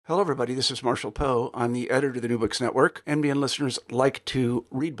Hello, everybody. This is Marshall Poe. I'm the editor of the New Books Network. NBN listeners like to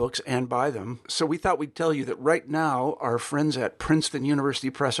read books and buy them. So we thought we'd tell you that right now, our friends at Princeton University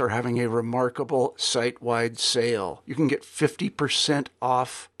Press are having a remarkable site-wide sale. You can get 50%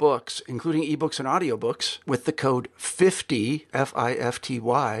 off books, including ebooks and audiobooks, with the code 50,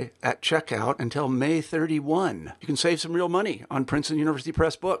 F-I-F-T-Y, at checkout until May 31. You can save some real money on Princeton University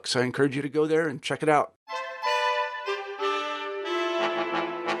Press books. I encourage you to go there and check it out.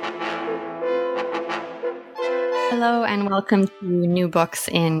 Hello and welcome to New Books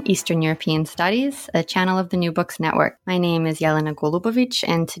in Eastern European Studies, a channel of the New Books Network. My name is Jelena Golubovic,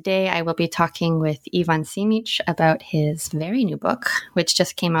 and today I will be talking with Ivan Simic about his very new book, which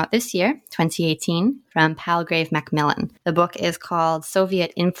just came out this year, 2018, from Palgrave Macmillan. The book is called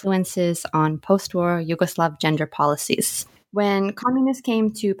Soviet Influences on Post-War Yugoslav Gender Policies. When communists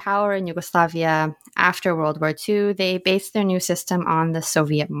came to power in Yugoslavia after World War II, they based their new system on the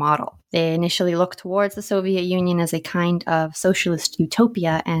Soviet model. They initially looked towards the Soviet Union as a kind of socialist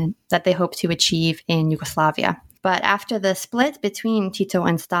utopia and that they hoped to achieve in Yugoslavia. But after the split between Tito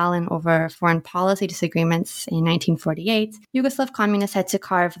and Stalin over foreign policy disagreements in 1948, Yugoslav communists had to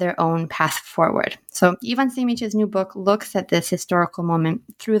carve their own path forward. So Ivan Simic's new book looks at this historical moment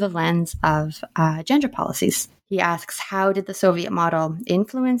through the lens of gender policies. He asks, how did the Soviet model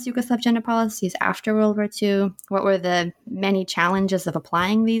influence Yugoslav gender policies after World War II? What were the many challenges of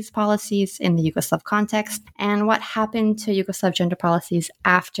applying these policies in the Yugoslav context? And what happened to Yugoslav gender policies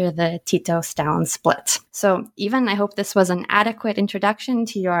after the Tito-Stalin split? So, Ivan, I hope this was an adequate introduction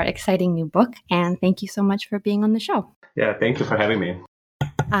to your exciting new book, and thank you so much for being on the show. Yeah, thank you for having me.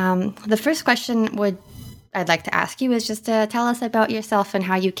 The first question I'd like to ask you is just to tell us about yourself and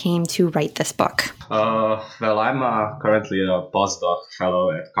how you came to write this book. Well, I'm currently a postdoc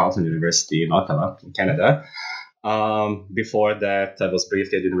fellow at Carleton University in Ottawa, in Canada. Before that, I was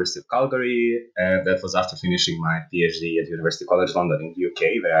briefly at the University of Calgary, and that was after finishing my PhD at University College London in the UK,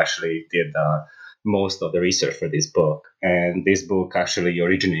 where I actually did most of the research for this book. And this book actually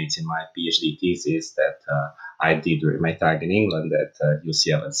originates in my PhD thesis that I did during my time in England at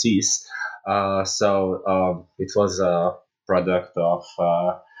UCL and CEAS. So it was a product of,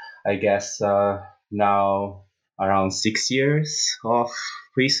 now around 6 years of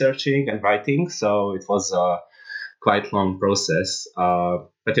researching and writing. So it was a quite long process.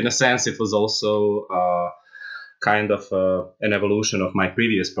 But in a sense, it was also kind of an evolution of my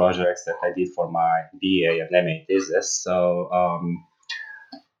previous projects that I did for my BA and MA thesis. So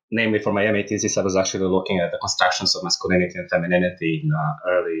namely, for my MA thesis, I was actually looking at the constructions of masculinity and femininity in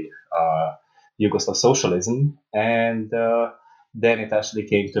early Yugoslav socialism. And then it actually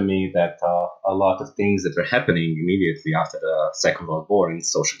came to me that a lot of things that were happening immediately after the Second World War in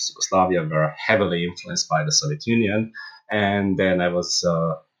socialist Yugoslavia were heavily influenced by the Soviet Union. And then I was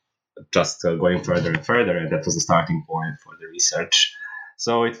just going further and further, and that was the starting point for the research.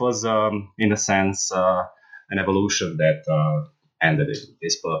 So it was, in a sense, an evolution that ended in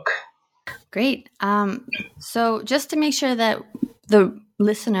this book. Great. So just to make sure that the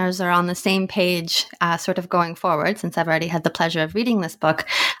listeners are on the same page sort of going forward, since I've already had the pleasure of reading this book,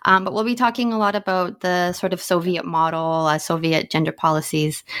 but we'll be talking a lot about the sort of Soviet model, Soviet gender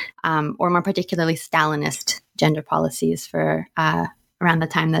policies, or more particularly Stalinist gender policies for around the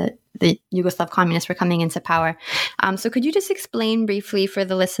time that the Yugoslav communists were coming into power. So could you just explain briefly for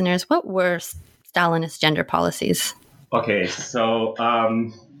the listeners, what were Stalinist gender policies? Okay, so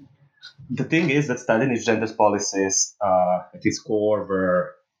the thing is that Stalinist gender policies at its core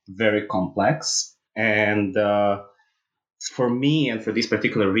were very complex. And for me and for this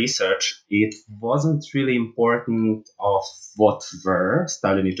particular research, it wasn't really important of what were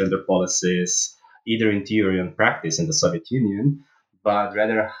Stalinist gender policies, either in theory and practice in the Soviet Union, but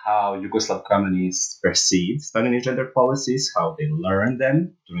rather how Yugoslav communists perceived Stalinist gender policies, how they learned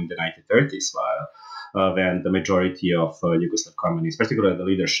them during the 1930s, when the majority of Yugoslav communists, particularly the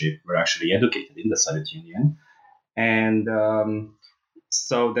leadership, were actually educated in the Soviet Union. And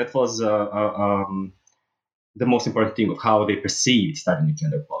so that was the most important thing of how they perceived Stalinist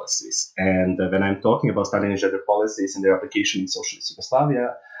gender policies. And when I'm talking about Stalinist gender policies and their application in socialist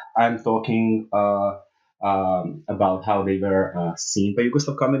Yugoslavia, I'm talking about how they were seen by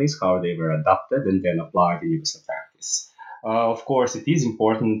Yugoslav communists, how they were adopted and then applied in Yugoslav practice. Of course, it is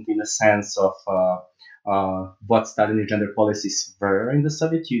important in a sense of what Stalinist gender policies were in the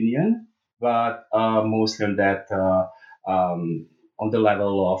Soviet Union, but mostly on that on the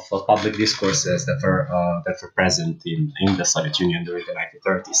level of public discourses that were present in the Soviet Union during the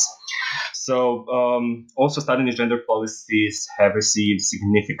 1930s. So also Stalinist gender policies have received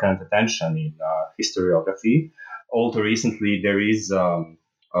significant attention in historiography. Although recently there is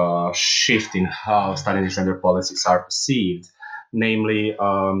shift in how Stalinist gender policies are perceived. Namely,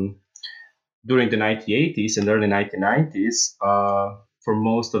 during the 1980s and early 1990s, for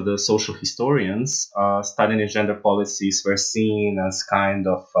most of the social historians, Stalinist gender policies were seen as kind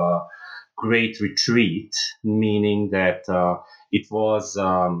of great retreat, meaning that it was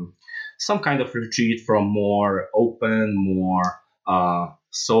some kind of retreat from more open, more,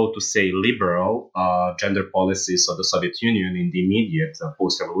 so to say, liberal gender policies of the Soviet Union in the immediate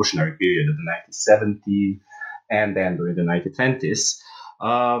post-revolutionary period of the 1970s and then during the 1920s.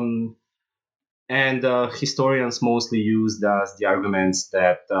 And historians mostly used as the arguments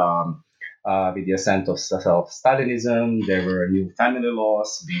that with the ascent of Stalinism, there were new family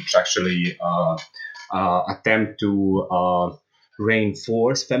laws which actually attempt to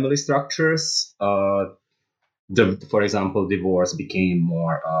reinforce family structures. For example, divorce became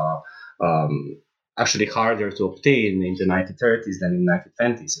more actually harder to obtain in the 1930s than in the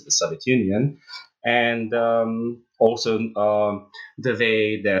 1920s in the Soviet Union. And also the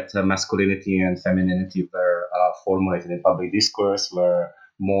way that masculinity and femininity were formulated in public discourse were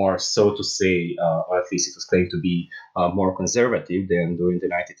more, so to say, or at least it was claimed to be more conservative than during the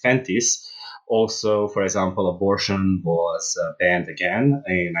 1920s. Also, for example, abortion was banned again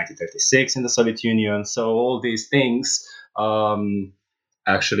in 1936 in the Soviet Union. So all these things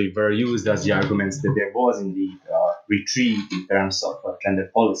actually were used as the arguments that there was indeed retreat in terms of gender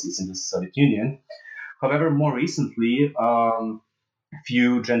policies in the Soviet Union. However, more recently,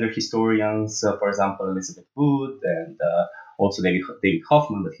 few gender historians, for example, Elizabeth Wood and also David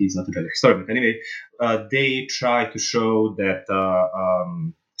Hoffman, but he's not a gender historian, but anyway, they try to show that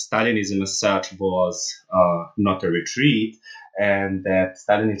Stalinism as such was not a retreat, and that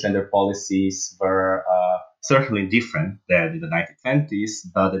Stalinist gender policies were certainly different than in the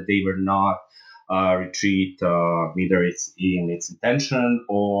 1920s, but that they were not retreat neither in its intention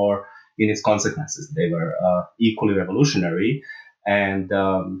or in its consequences. They were equally revolutionary, and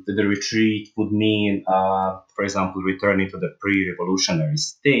the retreat would mean, for example, returning to the pre-revolutionary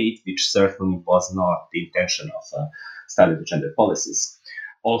state, which certainly was not the intention of Stalinist gender policies.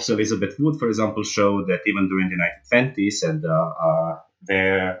 Also, Elizabeth Wood, for example, showed that even during the 1920s, and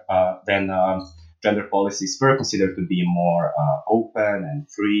then gender policies were considered to be more open and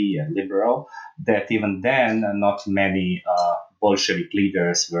free and liberal, that even then not many Bolshevik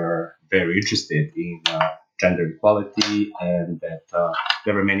leaders were very interested in gender equality, and that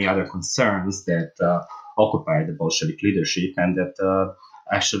there were many other concerns that occupied the Bolshevik leadership, and that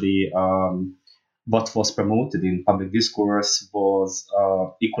actually what was promoted in public discourse was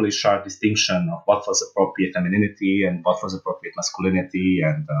equally sharp distinction of what was appropriate femininity and what was appropriate masculinity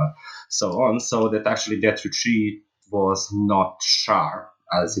and so on, so that actually that retreat was not sharp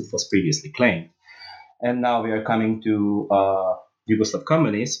as it was previously claimed. And now we are coming to Yugoslav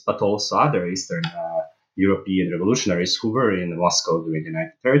communists, but also other Eastern European revolutionaries who were in Moscow during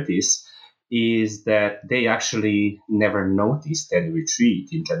the 1930s, is that they actually never noticed any retreat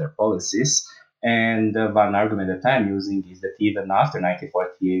in gender policies. And one argument that I'm using is that even after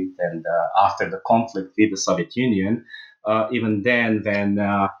 1948 and after the conflict with the Soviet Union, even then when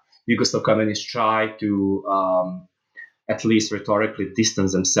Yugoslav communists tried to at least rhetorically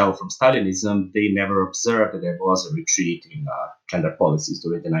distance themselves from Stalinism, they never observed that there was a retreat in gender policies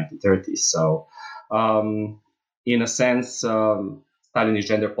during the 1930s. So in a sense, Stalinist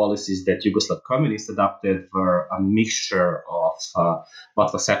gender policies that Yugoslav communists adopted were a mixture of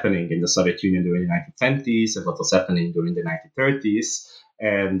what was happening in the Soviet Union during the 1920s and what was happening during the 1930s,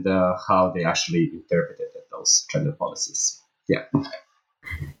 and how they actually interpreted those gender policies. Yeah,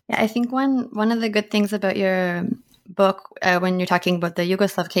 I think one of the good things about your book, when you're talking about the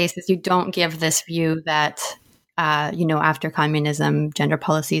Yugoslav case, is you don't give this view that after communism, gender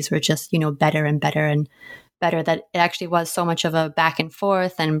policies were just better and better and better, that it actually was so much of a back and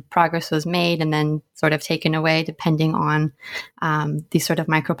forth, and progress was made and then sort of taken away depending on these sort of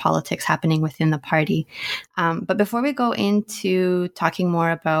micropolitics happening within the party. But before we go into talking more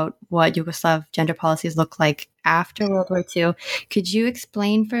about what Yugoslav gender policies look like after World War II, could you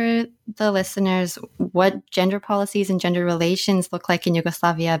explain for the listeners what gender policies and gender relations look like in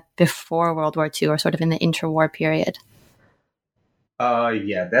Yugoslavia before World War II, or sort of in the interwar period?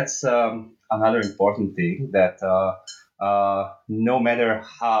 Yeah, that's another important thing, that no matter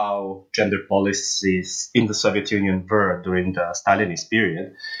how gender policies in the Soviet Union were during the Stalinist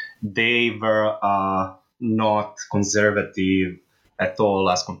period, they were not conservative at all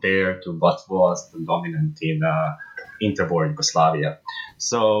as compared to what was the dominant in interwar Yugoslavia.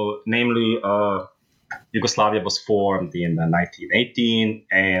 So, namely, Yugoslavia was formed in 1918,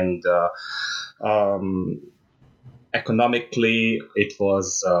 and Economically, it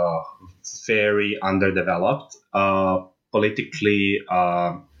was very underdeveloped. Politically,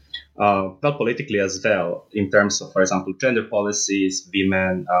 well, politically as well, in terms of, for example, gender policies,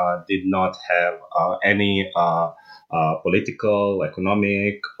 women did not have any political,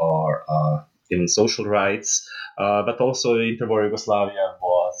 economic, or even social rights. But also, interwar Yugoslavia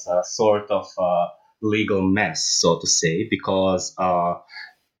was a sort of legal mess, so to say, because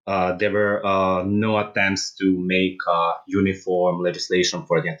there were no attempts to make uniform legislation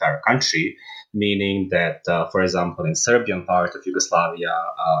for the entire country, meaning that, for example, in Serbian part of Yugoslavia,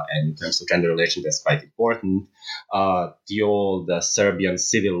 and in terms of gender relations, that's quite important, the old Serbian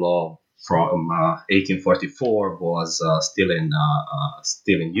civil law from 1844 was still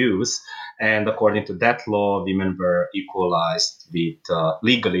in use, and according to that law, women were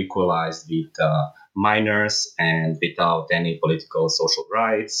legally equalized with minors and without any political social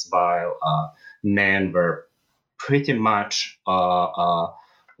rights, while men were pretty much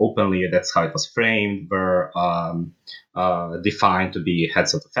openly, that's how it was framed, were defined to be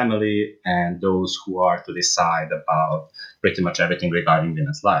heads of the family and those who are to decide about pretty much everything regarding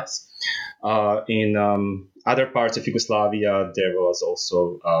women's lives. In other parts of Yugoslavia, there was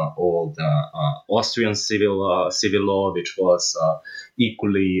also old Austrian civil law, which was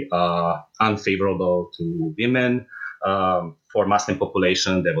equally unfavorable to women. For Muslim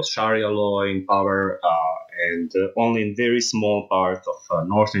population, there was Sharia law in power, and only in very small part of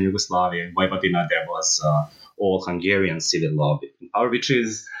northern Yugoslavia, in Vojvodina, there was all Hungarian civil law in power, which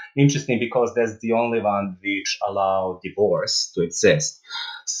is interesting because that's the only one which allowed divorce to exist.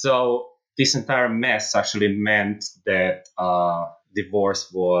 So this entire mess actually meant that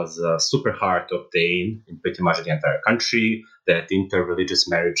divorce was super hard to obtain in pretty much the entire country, that interreligious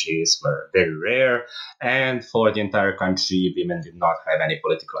marriages were very rare, and for the entire country, women did not have any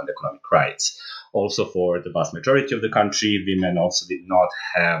political and economic rights. Also, for the vast majority of the country, women also did not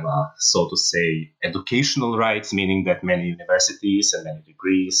have, so to say, educational rights, meaning that many universities and many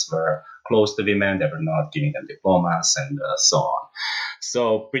degrees were closed to women, they were not giving them diplomas, and so on.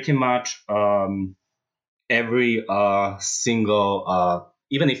 So pretty much every single,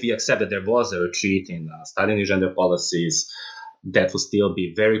 even if we accept that there was a retreat in Stalinist gender policies, that would still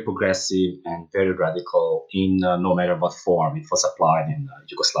be very progressive and very radical in no matter what form it was applied in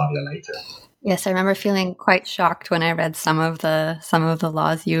Yugoslavia later. Yes, I remember feeling quite shocked when I read some of the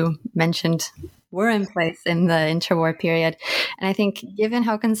laws you mentioned were in place in the interwar period. And I think given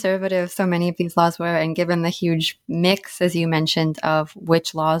how conservative so many of these laws were, and given the huge mix, as you mentioned, of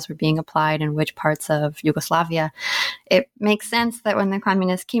which laws were being applied in which parts of Yugoslavia, it makes sense that when the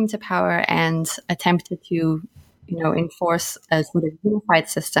communists came to power and attempted to enforce a sort of unified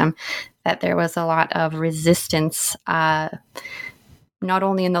system, that there was a lot of resistance, not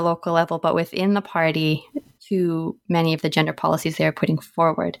only in the local level, but within the party to many of the gender policies they are putting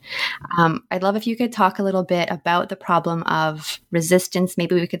forward. I'd love if you could talk a little bit about the problem of resistance.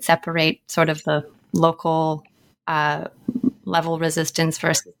 Maybe we could separate sort of the local level resistance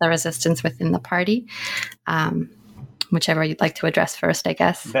versus the resistance within the party. Whichever you'd like to address first, I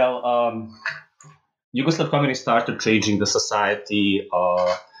guess. Well, Yugoslav communists started changing the society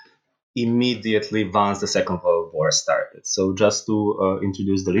immediately once the Second World War started. So just to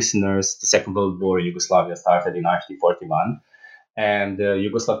introduce the listeners, the Second World War in Yugoslavia started in 1941. And the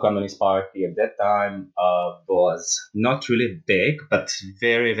Yugoslav Communist Party at that time was not really big, but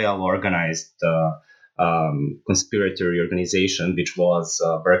very well organized conspiratory organization, which was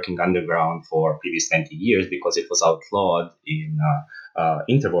working underground for previous 20 years because it was outlawed in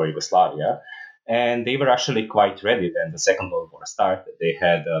interwar Yugoslavia. And they were actually quite ready when the Second World War started. They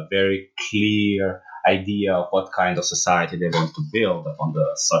had a very clear idea of what kind of society they want to build upon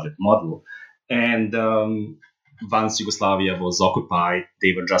the Soviet model. And once Yugoslavia was occupied,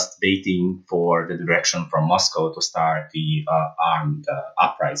 they were just waiting for the direction from Moscow to start the armed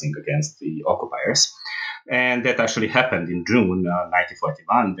uprising against the occupiers. And that actually happened in June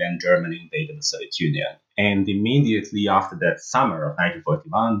 1941 when Germany invaded the Soviet Union. And immediately after that summer of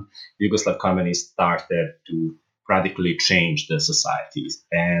 1941, Yugoslav communists started to radically change the societies.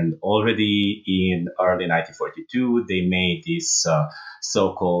 And already in early 1942, they made this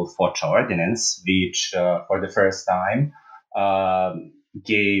so-called Foča Ordinance, which for the first time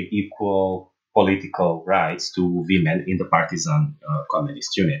gave equal political rights to women in the partisan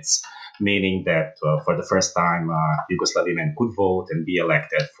communist units, meaning that for the first time, Yugoslav women could vote and be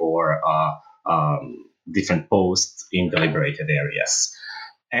elected for different posts in the liberated areas.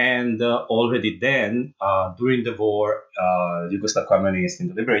 And already then, during the war, Yugoslav communists in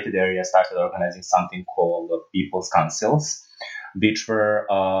the liberated areas started organizing something called People's Councils, which were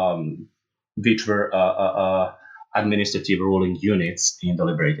administrative ruling units in the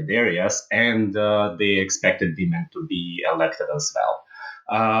liberated areas, and they expected women to be elected as well.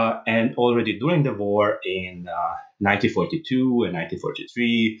 And already during the war in 1942 and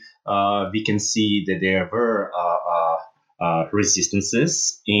 1943, we can see that there were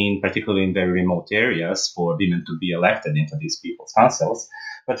resistances, particularly in very remote areas, for women to be elected into these people's councils.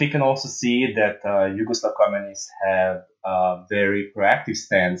 But we can also see that Yugoslav communists have a very proactive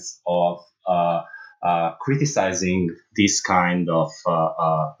stance of criticizing this kind of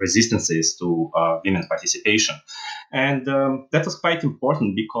resistances to women's participation. And that was quite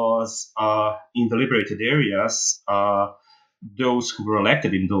important because in the liberated areas, those who were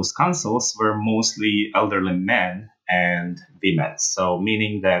elected in those councils were mostly elderly men and women. So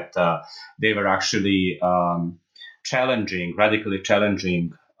meaning that they were actually radically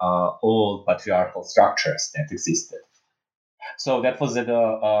challenging all patriarchal structures that existed. So that was at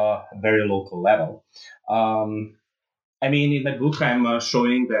a very local level. In my book, I'm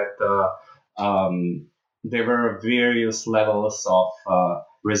showing that there were various levels of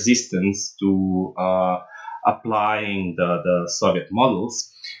resistance to applying the Soviet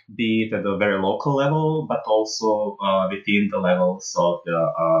models, be it at a very local level, but also within the levels of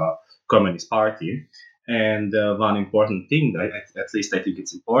the Communist Party. And one important thing, at least I think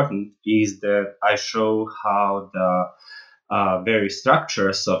it's important, is that I show how the various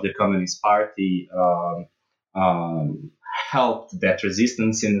structures of the Communist Party helped that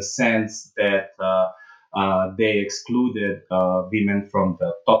resistance in the sense that they excluded women from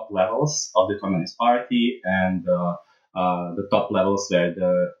the top levels of the Communist Party and the top levels where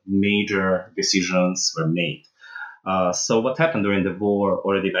the major decisions were made. So what happened during the war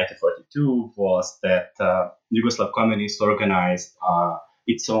already in 1942 was that Yugoslav communists organized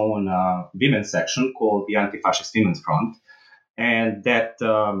its own women's section called the Anti-Fascist Women's Front. And that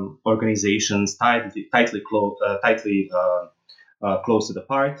organization, tightly close to the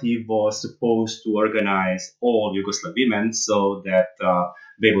party, was supposed to organize all Yugoslav women so that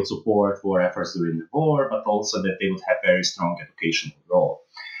they would support war efforts during the war, but also that they would have very strong educational role.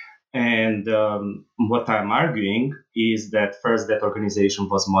 And what I'm arguing is that first, that organization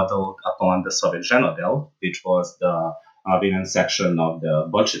was modeled upon the Soviet Zhenodel, which was the women's section of the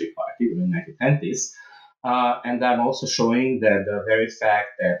Bolshevik Party in the 1920s. And I'm also showing that the very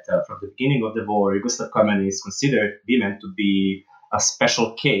fact that from the beginning of the war, Yugoslav communists considered women to be a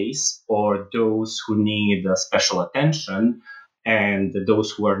special case, or those who need special attention, and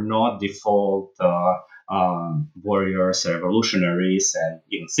those who are not default warriors, revolutionaries, and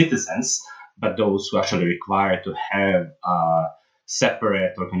even citizens, but those who actually require to have a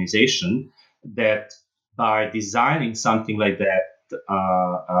separate organization, that by designing something like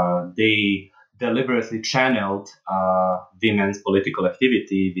that, they deliberately channeled women's political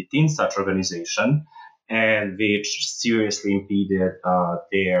activity within such organization, and which seriously impeded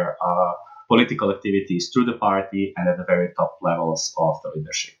their political activities through the party and at the very top levels of the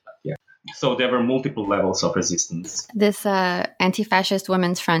leadership. Yeah. So there were multiple levels of resistance. This anti-fascist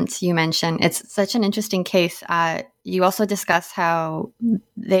women's front you mentioned, it's such an interesting case. You also discuss how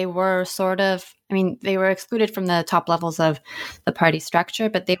they were they were excluded from the top levels of the party structure,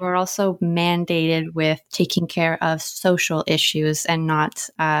 but they were also mandated with taking care of social issues and not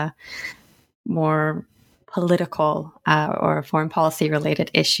more political or foreign policy related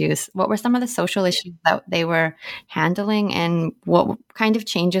issues. What were some of the social issues that they were handling, and what kind of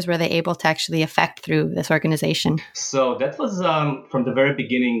changes were they able to actually affect through this organization? So that was from the very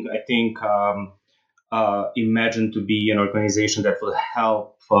beginning, I think, imagined to be an organization that would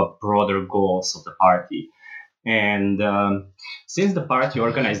help broader goals of the party. And since the party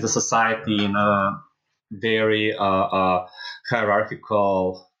organized the society in a very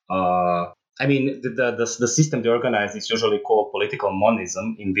hierarchical the system they organized is usually called political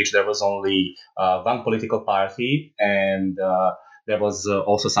monism, in which there was only one political party, and there was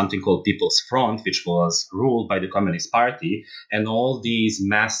also something called People's Front, which was ruled by the Communist Party, and all these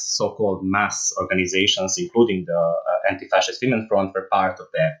so-called mass organizations, including the Anti-Fascist Women's Front, were part of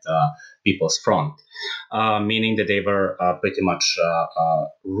that People's Front, meaning that they were pretty much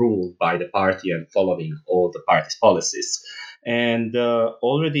ruled by the party and following all the party's policies. And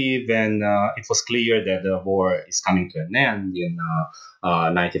already when it was clear that the war is coming to an end in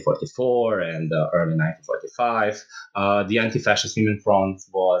 1944 and early 1945, the Anti-Fascist Women's Front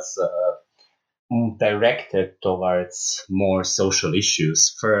was directed towards more social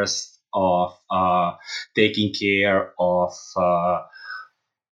issues. First of taking care of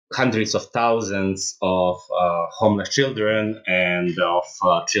hundreds of thousands of homeless children and of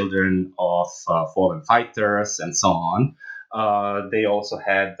children of fallen fighters and so on. They also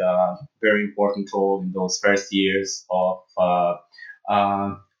had a very important role in those first years of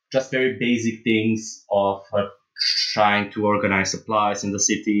just very basic things of trying to organize supplies in the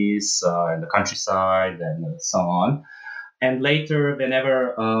cities, in the countryside, and so on. And later,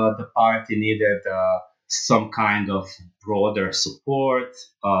 whenever the party needed some kind of broader support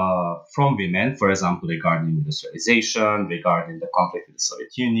from women, for example, regarding industrialization, regarding the conflict with the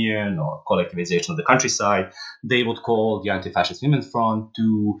Soviet Union or collectivization of the countryside, they would call the Anti-Fascist Women's Front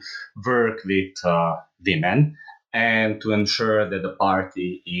to work with women and to ensure that the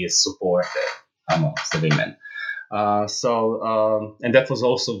party is supported amongst the women. And that was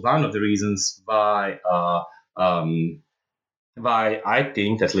also one of the reasons why I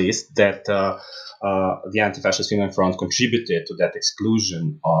think, at least, that the Anti-Fascist Women Front contributed to that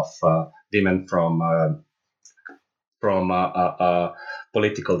exclusion of women from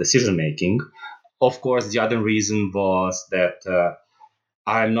political decision making. Of course, the other reason was that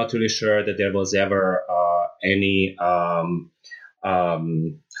I'm not really sure that there was ever any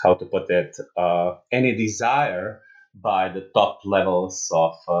how to put it, any desire by the top levels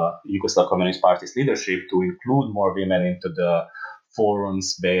of Yugoslav Communist Party's leadership to include more women into the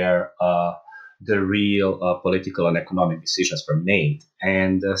forums where the real political and economic decisions were made.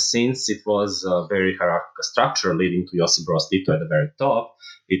 And since it was a very hierarchical structure leading to Josip Broz Tito at the very top,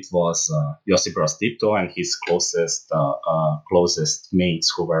 it was Josip Broz Tito and his closest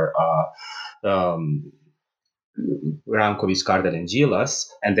mates who were Ranković, Kardelj, and Gilas,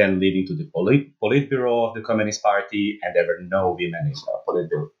 and then leading to the Politburo of the Communist Party, and there were no women in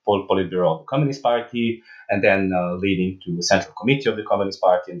the Politburo of the Communist Party, and then leading to the Central Committee of the Communist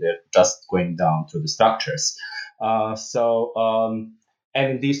Party, and they're just going down through the structures. And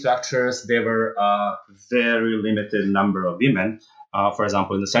in these structures, there were a very limited number of women. For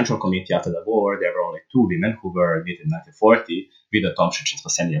example, in the Central Committee after the war, there were only 2 women who were admitted in 1940, Vida Tomšić and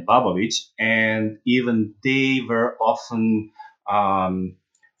Ksenia Babović, and even they were often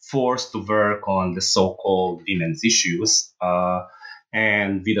forced to work on the so-called women's issues.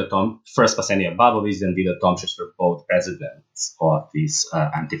 And first Ksenia Babović and Vida Tomšić were both presidents of this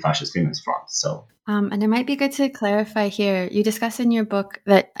Anti-Fascist Women's Front. And it might be good to clarify here. You discuss in your book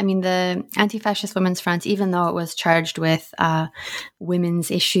that, the Anti-Fascist Women's Front, even though it was charged with women's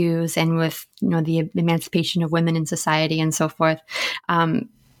issues and with, the emancipation of women in society and so forth,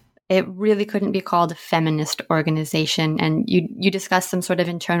 it really couldn't be called a feminist organization. And you discuss some sort of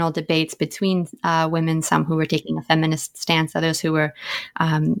internal debates between women, some who were taking a feminist stance, others who were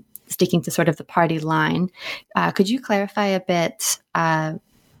sticking to sort of the party line. Could you clarify a bit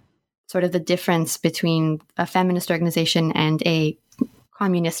sort of the difference between a feminist organization and a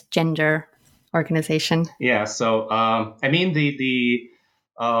communist gender organization? Yeah, so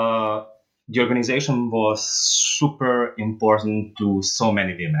the organization was super important to so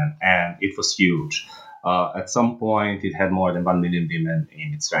many women, and it was huge. At some point, it had more than 1 million women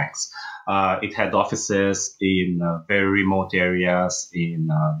in its ranks. It had offices in very remote areas, in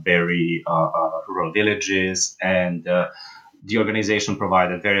very rural villages, and the organization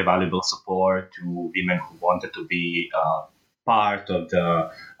provided very valuable support to women who wanted to be part of the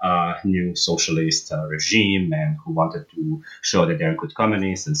new socialist regime and who wanted to show that they're good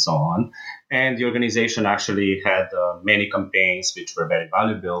communists and so on. And the organization actually had many campaigns which were very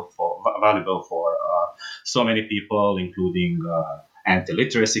valuable for so many people, including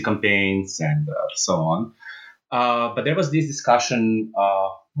anti-literacy campaigns and so on. But there was this discussion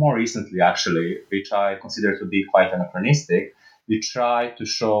more recently, actually, which I consider to be quite anachronistic. We tried to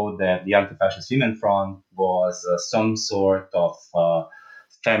show that the Anti-Fascist Women Front was some sort of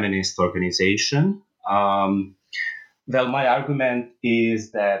feminist organization. Well, my argument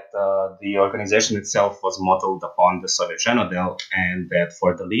is that the organization itself was modeled upon the Soviet Zhenodel, and that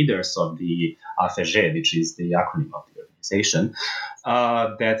for the leaders of the AFG, which is the acronym of the organization,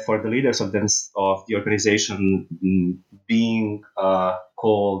 that for the leaders of the organization, being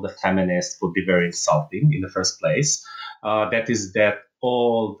called a feminist would be very insulting in the first place. That is that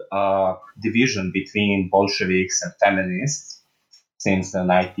old division between Bolsheviks and feminists since the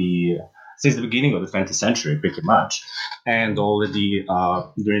beginning of the 20th century, pretty much. And already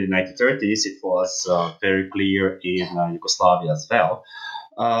during the 1930s, it was very clear in Yugoslavia as well.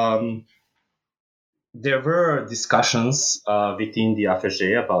 There were discussions within the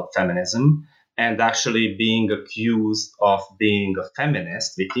AFG about feminism, and actually being accused of being a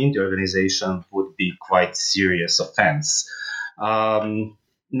feminist within the organization would be quite serious offense.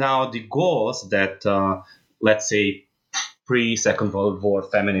 Now, the goals that, let's say, pre-Second World War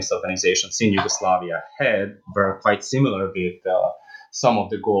feminist organizations in Yugoslavia had were quite similar with some of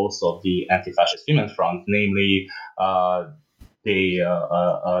the goals of the Anti-Fascist Women Front, namely they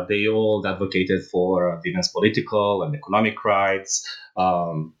all advocated for women's political and economic rights.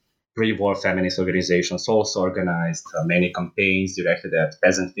 Pre-war feminist organizations also organized many campaigns directed at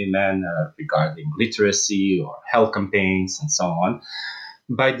peasant women regarding literacy or health campaigns and so on.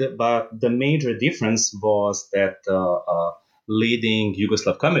 But the major difference was that leading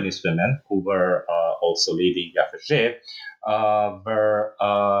Yugoslav communist women, who were also leading YAFEG, were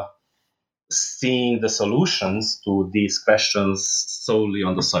seeing the solutions to these questions solely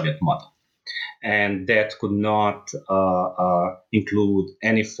on the Soviet model. And that could not include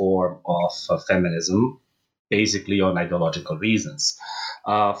any form of feminism, basically on ideological reasons.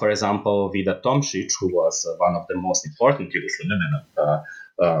 For example, Vida Tomšić, who was one of the most important Yugoslav women of the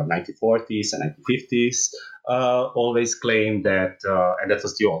 1940s and 1950s, always claimed that, and that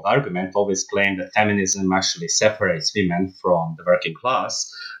was the old argument, always claimed that feminism actually separates women from the working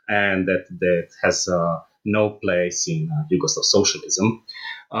class, and that has no place in Yugoslav socialism.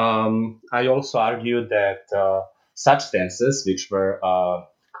 I also argued that such stances, which were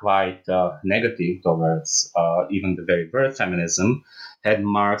quite negative towards even the very word feminism, had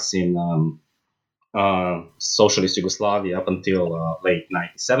marks in socialist Yugoslavia up until late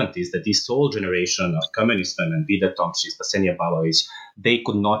 1970s, that this whole generation of communist women, Vida Tomšić, Ksenija Balović, they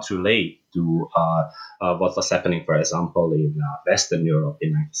could not relate to what was happening, for example, in Western Europe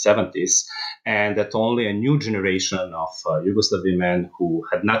in the 1970s, and that only a new generation of Yugoslav women who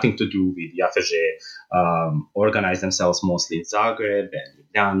had nothing to do with YAFEG organized themselves mostly in Zagreb and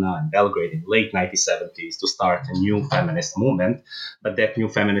Ljubljana and Belgrade in late 1970s to start a new feminist movement. But that new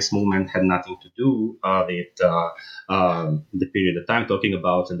feminist movement had nothing to do with the period that I'm talking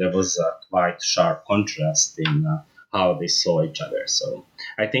about, and there was a quite sharp contrast in how they saw each other. So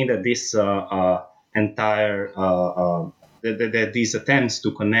I think that this entire these attempts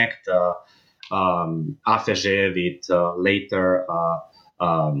to connect AFEG with later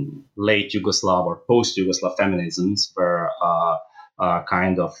late Yugoslav or post-Yugoslav feminisms were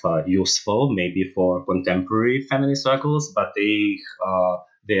kind of useful, maybe for contemporary feminist circles, but they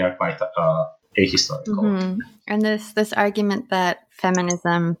are quite ahistorical. Mm-hmm. And this argument that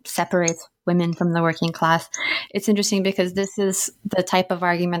feminism separates women from the working class, it's interesting because this is the type of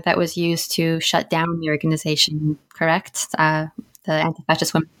argument that was used to shut down the organization, correct? The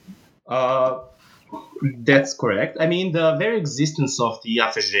Anti-Fascist Women. That's correct. I mean, the very existence of the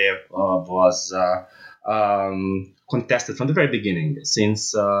YAFEG was contested from the very beginning,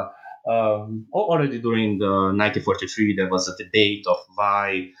 since already during the 1943 there was a debate of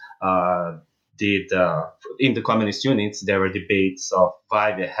why in the communist units there were debates of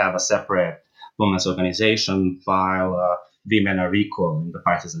why they have a separate women's organization while women are equal in the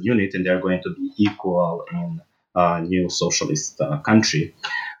partisan unit and they're going to be equal in a new socialist country.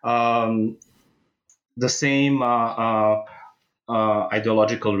 The same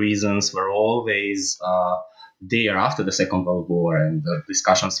ideological reasons were always there after the Second World War, and the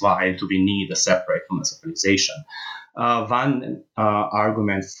discussions why do we need a separate women's organization. One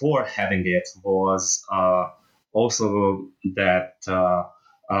argument for having it was also that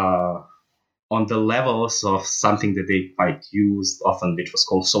on the levels of something that they quite used often, which was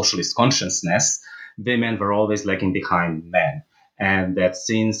called socialist consciousness, women were always lagging behind men. And that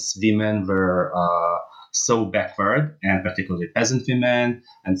since women were so backward, and particularly peasant women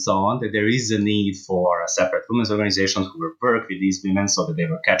and so on, that there is a need for a separate women's organizations who will work with these women so that they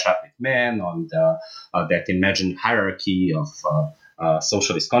will catch up with men on that imagined hierarchy of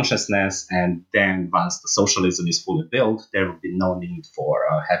socialist consciousness. And then once the socialism is fully built, there will be no need for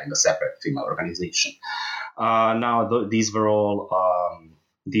having a separate female organization. Now, these were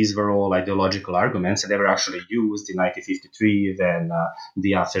all ideological arguments, and they were actually used in 1953 when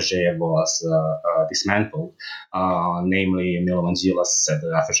the YAFEG was dismantled. Namely, Milovan Djilas said, the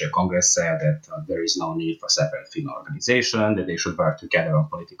YAFEG Congress said that there is no need for separate female organization, that they should work together on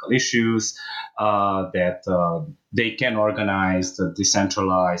political issues, that they can organize the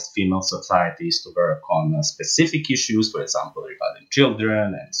decentralized female societies to work on specific issues, for example, regarding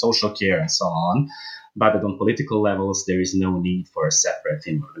children and social care and so on. But on political levels, there is no need for a separate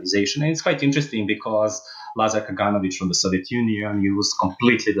female organization. And it's quite interesting because Lazar Kaganović from the Soviet Union used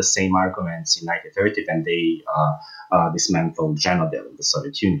completely the same arguments in 1930 when they dismantled Zhenodel in the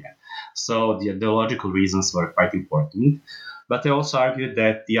Soviet Union. So the ideological reasons were quite important. But they also argued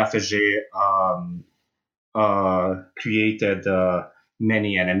that the YAFEG created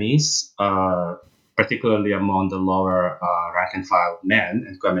many enemies, particularly among the lower rank and file men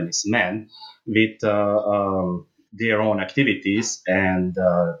and communist men, with their own activities, and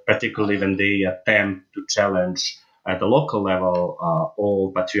particularly when they attempt to challenge at the local level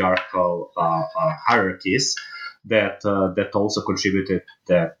all patriarchal hierarchies that also contributed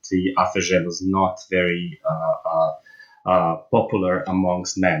that the AFEJ was not very popular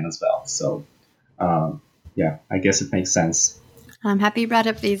amongst men as well. So I guess it makes sense. I'm happy you brought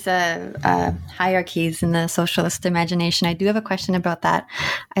up these hierarchies in the socialist imagination. I do have a question about that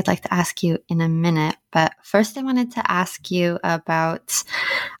I'd like to ask you in a minute. But first, I wanted to ask you about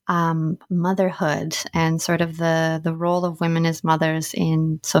motherhood and sort of the role of women as mothers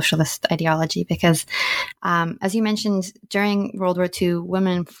in socialist ideology. Because as you mentioned, during World War II,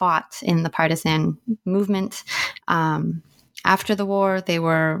 women fought in the partisan movement. After the war, they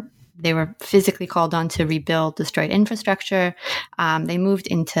were physically called on to rebuild destroyed infrastructure. They moved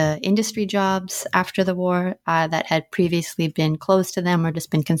into industry jobs after the war that had previously been closed to them or just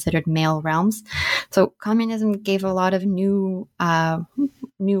been considered male realms. So communism gave a lot of new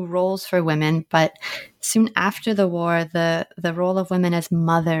roles for women, but soon after the war, the role of women as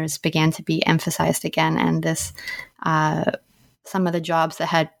mothers began to be emphasized again, and this some of the jobs that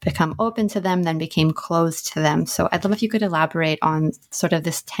had become open to them then became closed to them. So I'd love if you could elaborate on sort of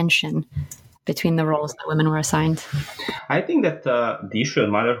this tension between the roles that women were assigned. I think that the issue of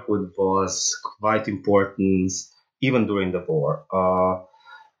motherhood was quite important even during the war.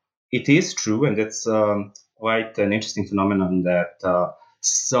 It is true, and it's quite an interesting phenomenon that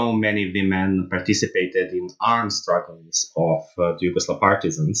so many women participated in armed struggles of the Yugoslav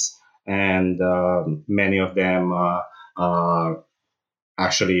partisans, and many of them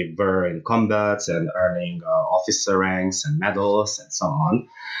actually were in combats and earning officer ranks and medals and so on.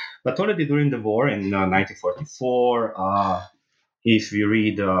 But already during the war in 1944, if we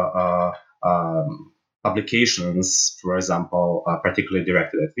read publications, for example, particularly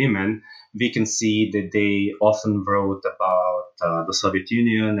directed at women, we can see that they often wrote about the Soviet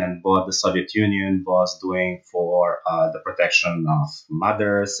Union and what the Soviet Union was doing for the protection of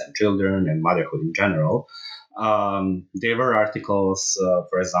mothers and children and motherhood in general. There were articles,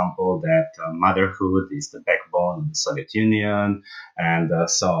 for example, that motherhood is the backbone of the Soviet Union and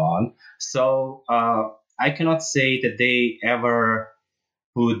so on. So I cannot say that they ever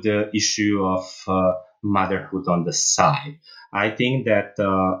put the issue of motherhood on the side. I think that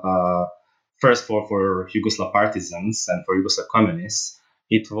first for Yugoslav partisans and for Yugoslav communists,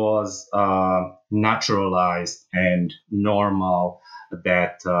 it was naturalized and normal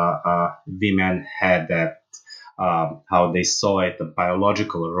that women had that how they saw it, the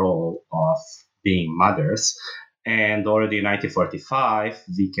biological role of being mothers. And already in 1945,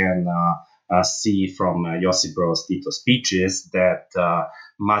 we can see from Josip Broz Tito's speeches that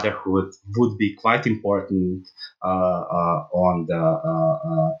motherhood would be quite important on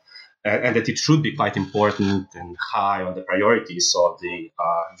the and that it should be quite important and high on the priorities of the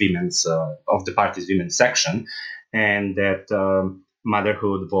women's of the party's women's section, and that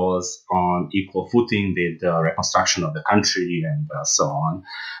motherhood was on equal footing with the reconstruction of the country and so on.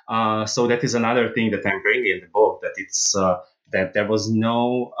 So that is another thing that I'm bringing in the book, that it's that there was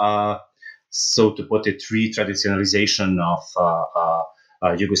no, so to put it, re-traditionalization of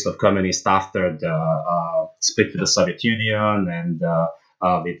Yugoslav communists after the split with the Soviet Union and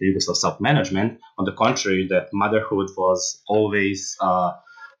with the Yugoslav self-management. On the contrary, that motherhood was always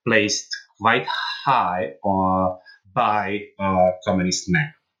placed quite high by communist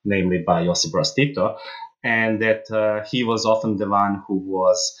men, namely by Josip Broz Tito, and that he was often the one who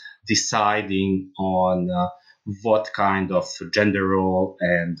was deciding on what kind of gender role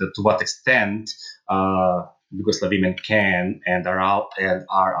and to what extent Yugoslav women can and are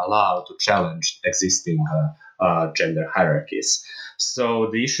allowed to challenge existing gender hierarchies. So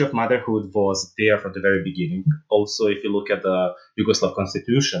the issue of motherhood was there from the very beginning. Also, if you look at the Yugoslav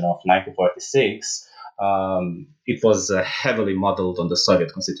Constitution of 1946, it was heavily modeled on the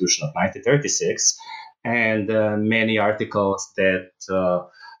Soviet Constitution of 1936, and many articles that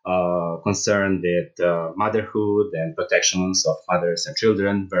concerned with motherhood and protections of mothers and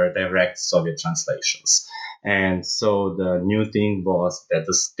children were direct Soviet translations. And so the new thing was that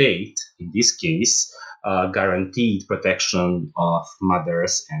the state, in this case, guaranteed protection of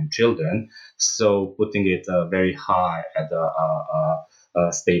mothers and children, so putting it very high at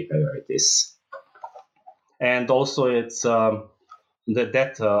the state priorities. And also it's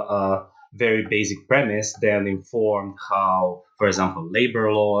that very basic premise then informed how, for example,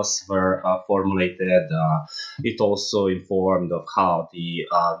 labor laws were formulated. It also informed of how the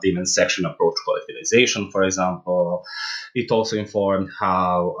women's section approached collectivization, for example. It also informed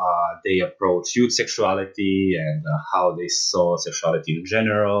how they approached youth sexuality and how they saw sexuality in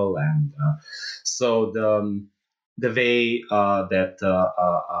general. And so the way that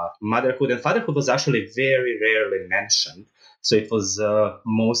motherhood and fatherhood was actually very rarely mentioned. So it was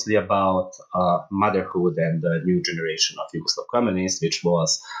mostly about motherhood and the new generation of Yugoslav communists, which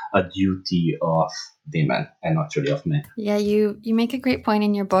was a duty of women and not really of men. Yeah, you make a great point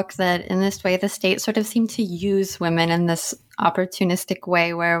in your book that in this way the state sort of seemed to use women in this opportunistic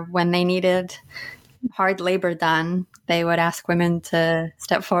way, where when they needed hard labor done, they would ask women to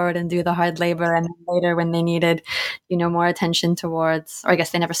step forward and do the hard labor, and then later when they needed more attention towards, or I guess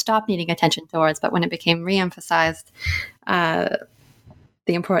they never stopped needing attention towards, but when it became re-emphasized, the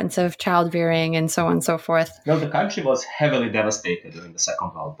importance of child rearing and so on and so forth. Well, the country was heavily devastated during the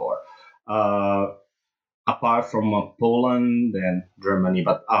Second World War. Apart from Poland and Germany,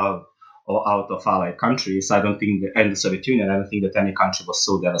 but out of allied countries, and the Soviet Union, I don't think that any country was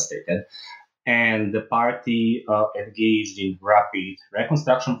so devastated. And the party engaged in rapid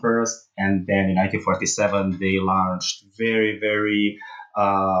reconstruction first, and then in 1947 they launched very, very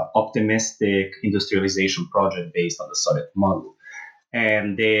optimistic industrialization project based on the Soviet model.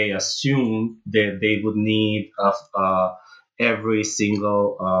 And they assumed that they would need every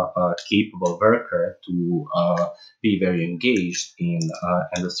single capable worker to be very engaged in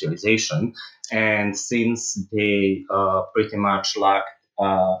industrialization. And since they pretty much lacked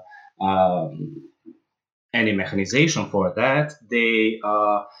any mechanization for that, they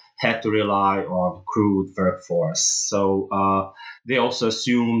had to rely on crude workforce. So they also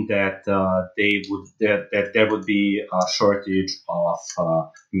assumed that that there would be a shortage of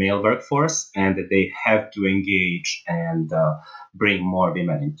male workforce, and that they had to engage and bring more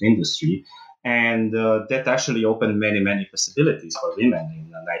women into industry. And that actually opened many possibilities for women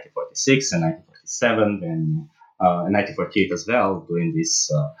in 1946 and 1947 and in 1948 as well. During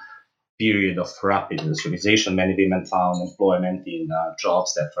this period of rapid industrialization, many women found employment in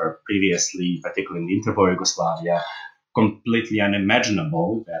jobs that were previously, particularly in the interwar Yugoslavia, completely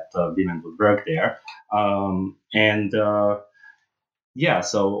unimaginable that women would work there. And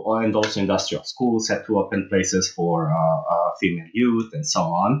also industrial schools had to open places for female youth and so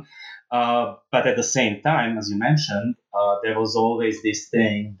on. But at the same time, as you mentioned, there was always this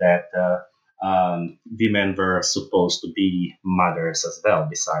thing that women were supposed to be mothers as well,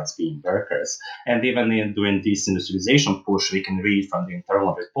 besides being workers. And even during this industrialization push, we can read from the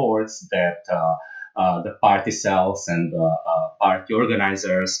internal reports that the party cells and party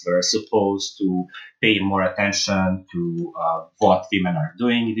organizers were supposed to pay more attention to what women are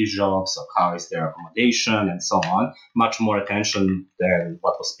doing in these jobs, so how is their accommodation and so on, much more attention than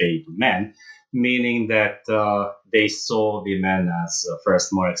what was paid to men, meaning that they saw women as first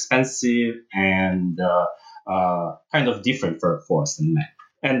more expensive and kind of different workforce than men.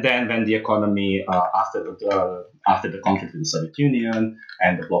 And then when the economy, after the conflict with the Soviet Union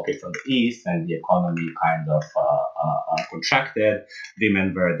and the blockade from the East, and the economy kind of contracted,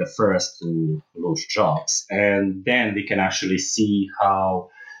 women were the first to lose jobs. And then we can actually see how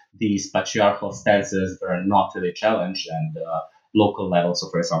these patriarchal stances were not really challenged, and local level. So,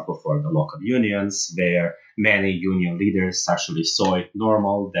 for example, for the local unions, where many union leaders actually saw it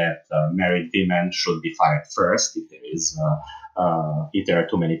normal that married women should be fired first if there are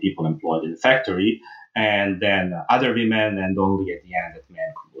too many people employed in the factory, and then other women, and only at the end that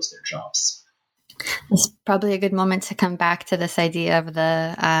men could lose their jobs. It's probably a good moment to come back to this idea of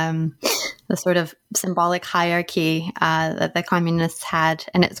the sort of symbolic hierarchy that the communists had.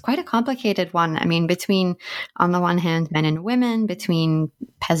 And it's quite a complicated one. I mean, between, on the one hand, men and women, between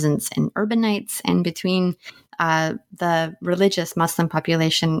peasants and urbanites, and between the religious Muslim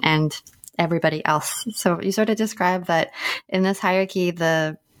population and everybody else. So you sort of describe that in this hierarchy,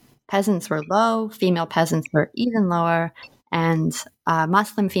 the peasants were low, female peasants were even lower, and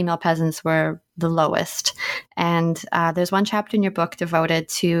Muslim female peasants were the lowest. And there's one chapter in your book devoted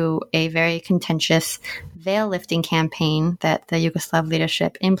to a very contentious veil lifting campaign that the Yugoslav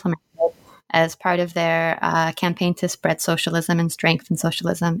leadership implemented as part of their campaign to spread socialism and strengthen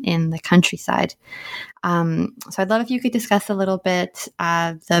socialism in the countryside. So I'd love if you could discuss a little bit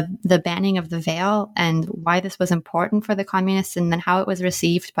the banning of the veil and why this was important for the communists, and then how it was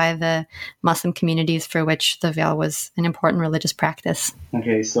received by the Muslim communities for which the veil was an important religious practice.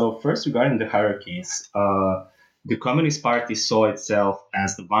 Okay, so first regarding the hierarchies, the Communist Party saw itself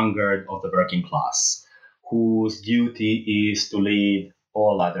as the vanguard of the working class, whose duty is to lead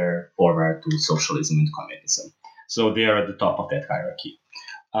all other forward to socialism and communism. So they are at the top of that hierarchy.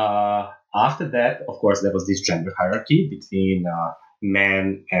 After that, of course, there was this gender hierarchy between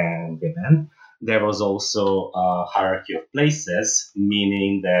men and women. There was also a hierarchy of places,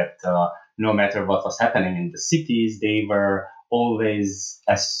 meaning that no matter what was happening in the cities, they were always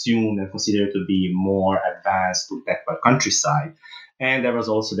assumed and considered to be more advanced to backward countryside. And there was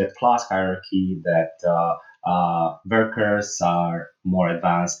also that class hierarchy that workers are more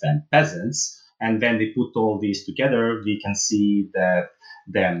advanced than peasants. And when we put all these together, we can see that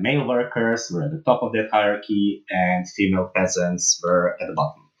the male workers were at the top of that hierarchy and female peasants were at the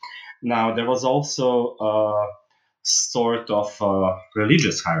bottom. Now, there was also a sort of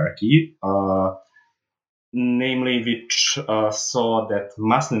religious hierarchy, namely which saw that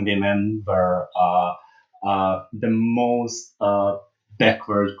Muslim women were the most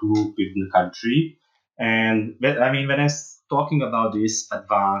backward group in the country. And when I'm talking about this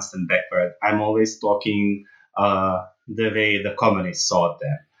advanced and backward, I'm always talking the way the communists saw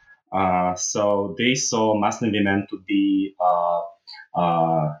them. So they saw Muslim women to be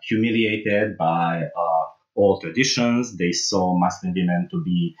humiliated by all traditions. They saw Muslim women to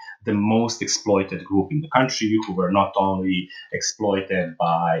be the most exploited group in the country, who were not only exploited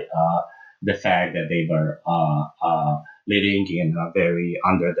by the fact that they were living in a very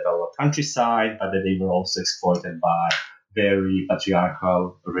underdeveloped countryside, but that they were also exploited by very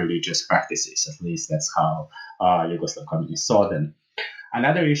patriarchal religious practices. At least that's how Yugoslav communists saw them.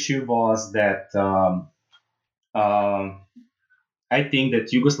 Another issue was that I think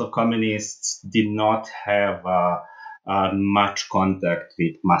that Yugoslav communists did not have much contact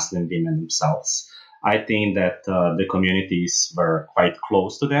with Muslim women themselves. I think that the communities were quite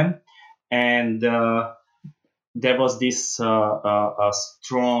close to them, and there was this a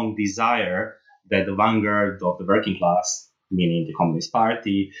strong desire that the vanguard of the working class, meaning the Communist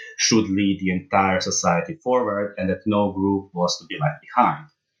Party, should lead the entire society forward, and that no group was to be left behind.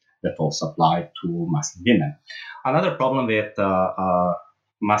 That also applied to Muslim women. Another problem with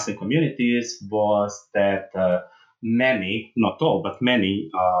Muslim communities was that many, not all, but many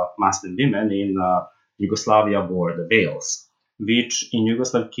Muslim women in Yugoslavia wore the veils, which in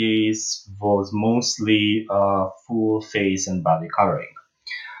Yugoslav case was mostly full face and body covering.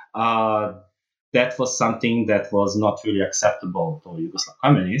 That was something that was not really acceptable to Yugoslav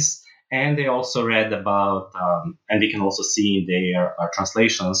communists. And they also read about, and we can also see in their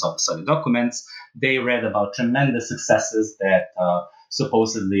translations of the Soviet documents, they read about tremendous successes that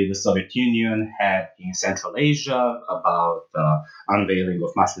supposedly the Soviet Union had in Central Asia, about unveiling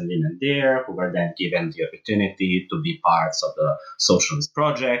of Muslim women there, who were then given the opportunity to be parts of the socialist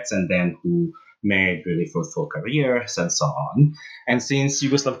projects, and then who made really fruitful careers and so on. And since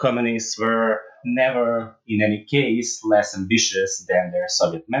Yugoslav communists were never, in any case, less ambitious than their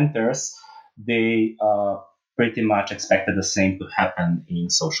Soviet mentors, they pretty much expected the same to happen in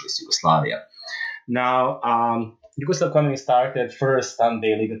socialist Yugoslavia. Now, Yugoslav communists started first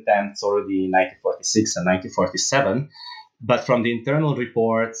unveiling attempts already in 1946 and 1947, but from the internal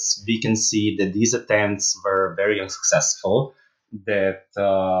reports, we can see that these attempts were very unsuccessful, that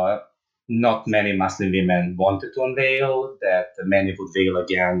not many Muslim women wanted to unveil, that many would veil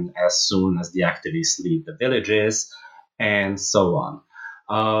again as soon as the activists leave the villages, and so on.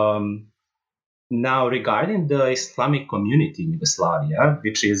 Now, regarding the Islamic community in Yugoslavia,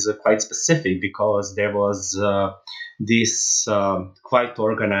 which is quite specific because there was this quite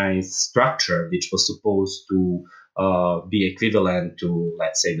organized structure which was supposed to be equivalent to,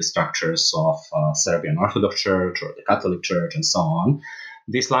 let's say, the structures of Serbian Orthodox Church or the Catholic Church and so on.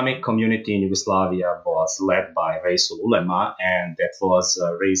 The Islamic community in Yugoslavia was led by Reisul Ulema, and that was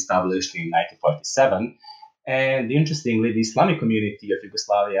re-established in 1947. And interestingly, the Islamic community of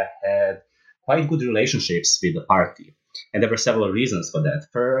Yugoslavia had quite good relationships with the party. And there were several reasons for that.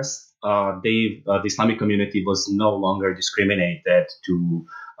 First, the Islamic community was no longer discriminated to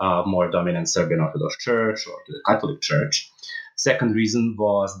more dominant Serbian Orthodox Church or to the Catholic Church. Second reason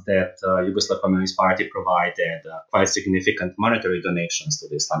was that Yugoslav Communist Party provided quite significant monetary donations to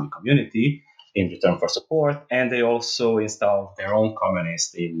the Islamic community in return for support, and they also installed their own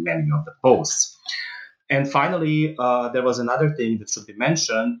communists in many of the posts. And finally, there was another thing that should be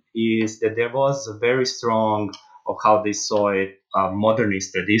mentioned, is that there was a very strong, of how they saw it,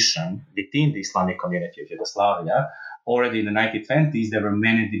 modernist tradition within the Islamic community of Yugoslavia. Already in the 1920s, there were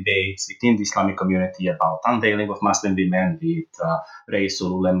many debates within the Islamic community about unveiling of Muslim women, with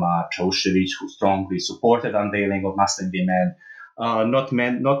Reisul Ulema, Ceausescu, who strongly supported unveiling of Muslim women.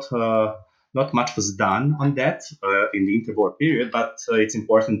 Not much was done on that in the interwar period, but it's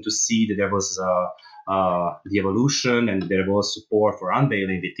important to see that there was the evolution and there was support for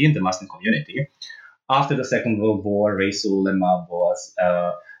unveiling within the Muslim community. After the Second World War, Reisul Ulema was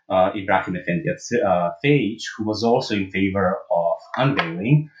Ibrahim Efendi Fage, who was also in favor of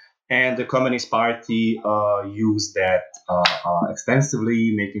unveiling, and the Communist Party used that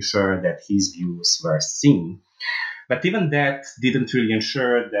extensively, making sure that his views were seen. But even that didn't really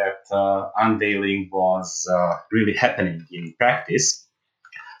ensure that unveiling was really happening in practice.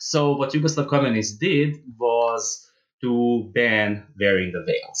 So what Yugoslav communists did was to ban wearing the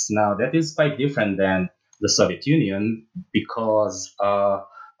veils. Now that is quite different than the Soviet Union because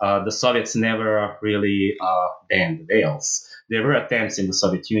the Soviets never really banned the veils. There were attempts in the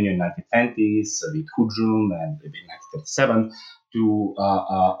Soviet Union in the 1920s with Hujum and in 1937 to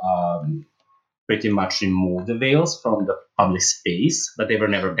pretty much remove the veils from the public space, but they were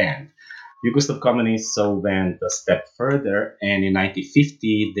never banned. Yugoslav communists so went a step further, and in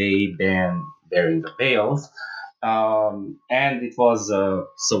 1950 they banned wearing the veils, and it was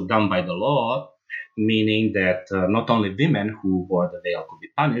so done by the law, meaning that not only women who wore the veil could be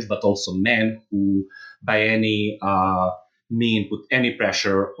punished, but also men who, by any mean, put any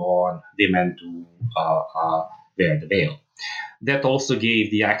pressure on women to wear the veil. That also gave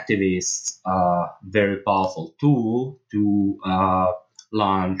the activists a very powerful tool to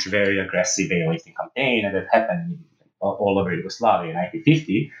launch very aggressive weightlifting campaign, and that happened all over Yugoslavia in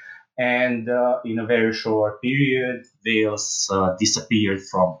 1950. And in a very short period, veils disappeared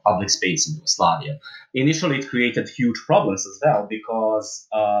from public space in Yugoslavia. Initially, it created huge problems as well because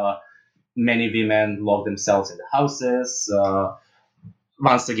many women locked themselves in the houses.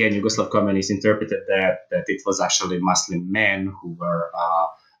 Once again, Yugoslav communists interpreted that it was actually Muslim men who were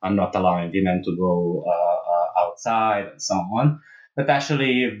not allowing women to go outside and so on. But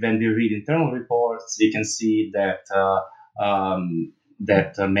actually, when we read internal reports, we can see that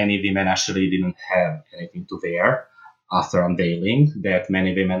many women actually didn't have anything to wear after unveiling, that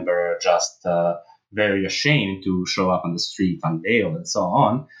many women were just very ashamed to show up on the street unveiled and so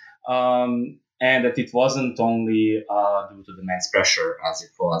on. And that it wasn't only due to the men's pressure as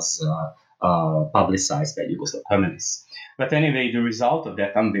it was publicized by Yugoslav communists. But anyway, the result of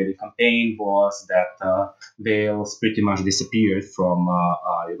that unveiling campaign was that veils pretty much disappeared from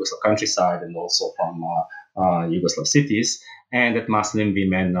Yugoslav countryside and also from Yugoslav cities, and that Muslim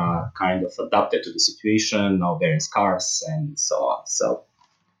women kind of adapted to the situation, now wearing scarves and so on. So,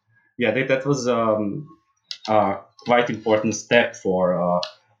 yeah, that was quite important step for,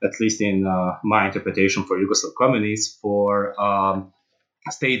 at least in my interpretation, for Yugoslav communists for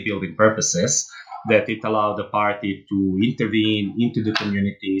state building purposes, that it allowed the party to intervene into the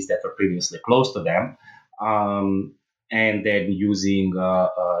communities that were previously close to them, and then using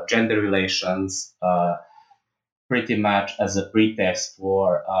gender relations pretty much as a pretext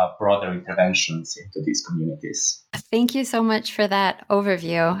for broader interventions into these communities. Thank you so much for that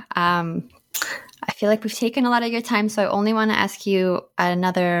overview. I feel like we've taken a lot of your time, so I only want to ask you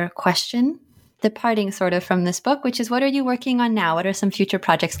another question, departing sort of from this book, which is, what are you working on now? What are some future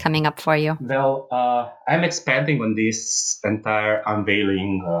projects coming up for you? Well, I'm expanding on this entire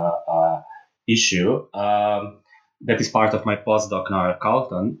unveiling issue. That is part of my postdoc now at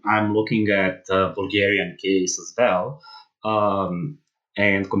Carleton. I'm looking at the Bulgarian case as well,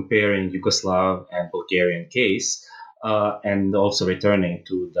 and comparing Yugoslav and Bulgarian case, and also returning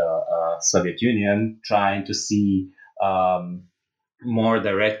to the Soviet Union, trying to see more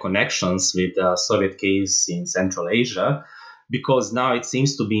direct connections with the Soviet case in Central Asia, because now it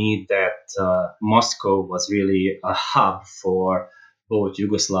seems to me that Moscow was really a hub for both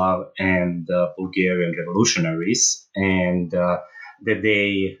Yugoslav and Bulgarian revolutionaries, and that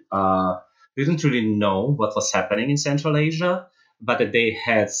they didn't really know what was happening in Central Asia, but that they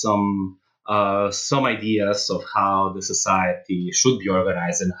had some ideas of how the society should be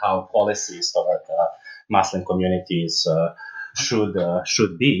organized and how policies toward Muslim communities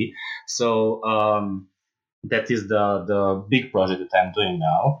should be. So that is the big project that I'm doing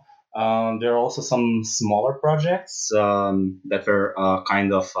now. There are also some smaller projects that were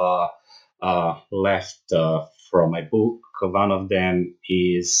kind of left from my book. One of them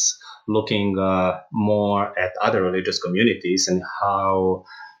is looking more at other religious communities and how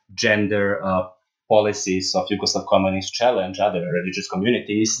gender policies of Yugoslav communists challenge other religious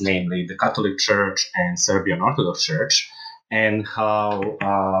communities, namely the Catholic Church and Serbian Orthodox Church, and how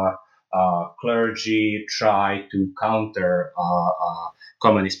clergy try to counter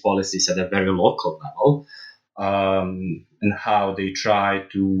communist policies at a very local level, and how they try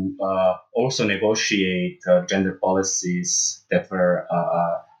to also negotiate gender policies that were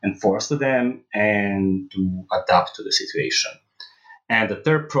enforced to them and to adapt to the situation. And the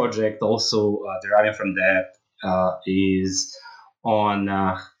third project, also deriving from that, is on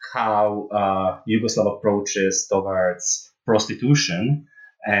how Yugoslav approaches towards prostitution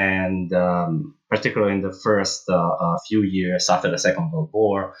and particularly in the first few years after the Second World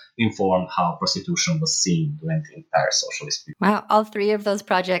War, informed how prostitution was seen during the entire socialist period. Wow, all three of those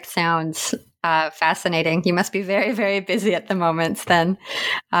projects sound fascinating. You must be very, very busy at the moment then.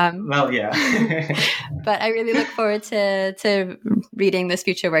 Well, yeah. But I really look forward to reading this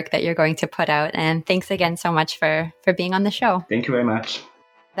future work that you're going to put out. And thanks again so much for being on the show. Thank you very much.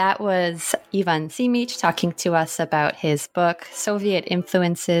 That was Ivan Simic talking to us about his book, Soviet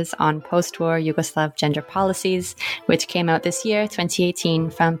Influences on Post-War Yugoslav Gender Policies, which came out this year, 2018,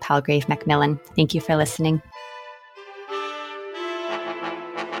 from Palgrave Macmillan. Thank you for listening.